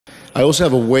I also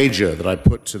have a wager that I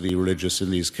put to the religious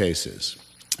in these cases.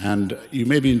 And you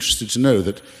may be interested to know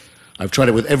that I've tried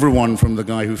it with everyone from the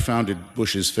guy who founded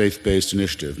Bush's faith-based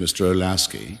initiative, Mr.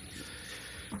 Olasky,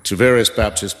 to various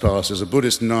Baptist pastors, a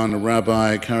Buddhist nun, a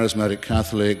rabbi, charismatic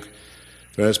Catholic,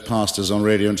 various pastors on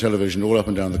radio and television all up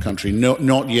and down the country.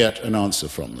 Not yet an answer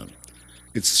from them.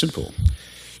 It's simple.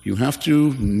 You have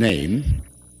to name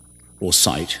or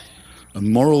cite a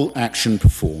moral action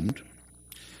performed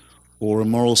or a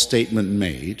moral statement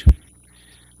made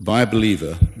by a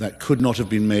believer that could not have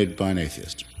been made by an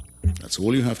atheist. That's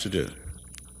all you have to do.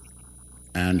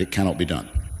 And it cannot be done.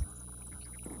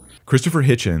 Christopher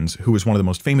Hitchens, who was one of the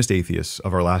most famous atheists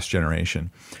of our last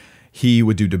generation, he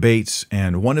would do debates,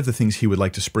 and one of the things he would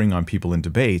like to spring on people in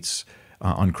debates,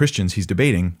 on Christians he's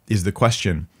debating, is the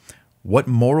question, what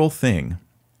moral thing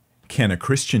can a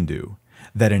Christian do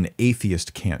that an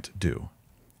atheist can't do?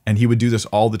 And he would do this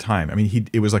all the time. I mean,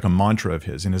 it was like a mantra of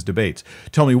his in his debates.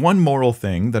 Tell me one moral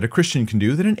thing that a Christian can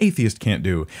do that an atheist can't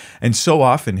do. And so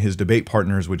often his debate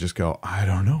partners would just go, I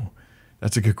don't know.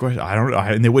 That's a good question. I don't know.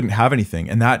 And they wouldn't have anything.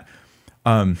 And that,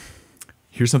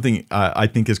 here's something I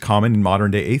think is common in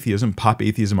modern day atheism, pop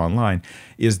atheism online,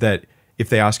 is that if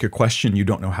they ask a question you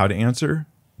don't know how to answer,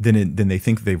 then they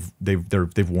think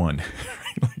they've won.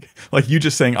 like you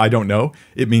just saying I don't know,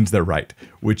 it means they're right,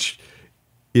 which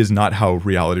is not how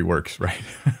reality works, right?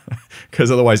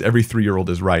 Because otherwise every 3-year-old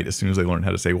is right as soon as they learn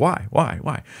how to say why.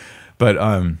 But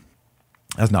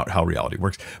that's not how reality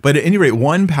works. But at any rate,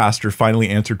 one pastor finally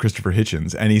answered Christopher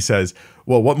Hitchens, and he says,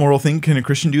 well, what moral thing can a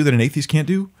Christian do that an atheist can't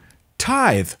do?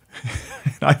 Tithe.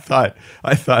 And I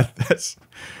thought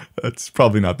that's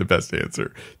probably not the best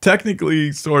answer.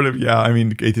 Technically, sort of, yeah, I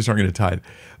mean, atheists aren't going to tithe.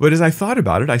 But as I thought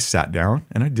about it, I sat down,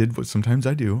 and I did what sometimes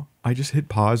I do. I just hit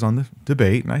pause on the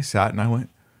debate, and I sat and I went,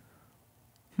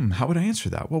 how would I answer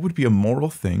that? What would be a moral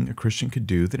thing a Christian could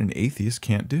do that an atheist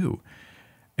can't do?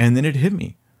 And then it hit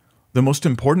me. The most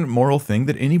important moral thing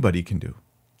that anybody can do,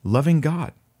 loving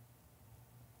God.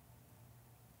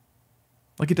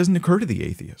 Like, it doesn't occur to the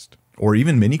atheist, or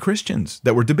even many Christians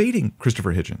that were debating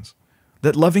Christopher Hitchens,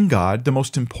 that loving God, the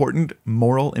most important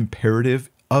moral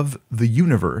imperative of the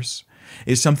universe,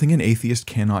 is something an atheist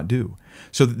cannot do.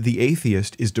 So that the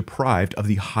atheist is deprived of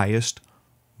the highest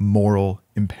moral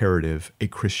imperative a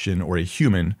Christian or a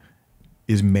human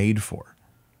is made for.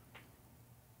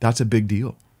 That's a big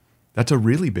deal. That's a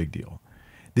really big deal.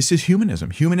 This is humanism.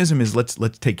 Humanism is let's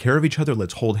take care of each other,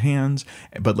 let's hold hands,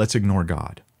 but let's ignore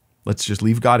God. Let's just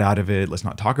leave God out of it. Let's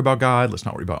not talk about God. Let's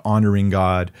not worry about honoring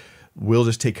God. We'll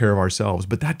just take care of ourselves.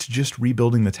 But that's just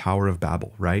rebuilding the Tower of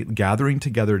Babel, right? Gathering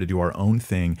together to do our own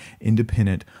thing,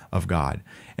 independent of God.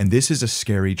 And this is a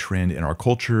scary trend in our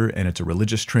culture, and it's a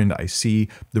religious trend. I see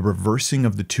the reversing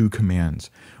of the two commands,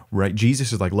 right?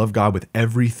 Jesus is like, love God with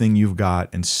everything you've got,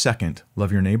 and second,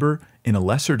 love your neighbor in a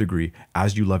lesser degree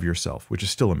as you love yourself, which is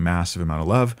still a massive amount of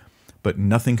love, but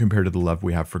nothing compared to the love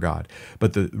we have for God.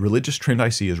 But the religious trend I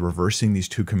see is reversing these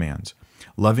two commands.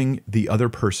 Loving the other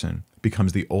person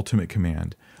becomes the ultimate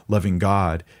command. Loving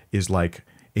God is like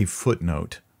a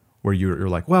footnote where you're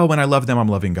like, well, when I love them, I'm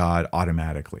loving God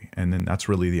automatically. And then that's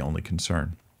really the only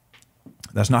concern.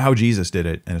 That's not how Jesus did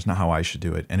it, and it's not how I should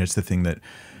do it. And it's the thing that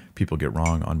people get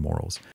wrong on morals.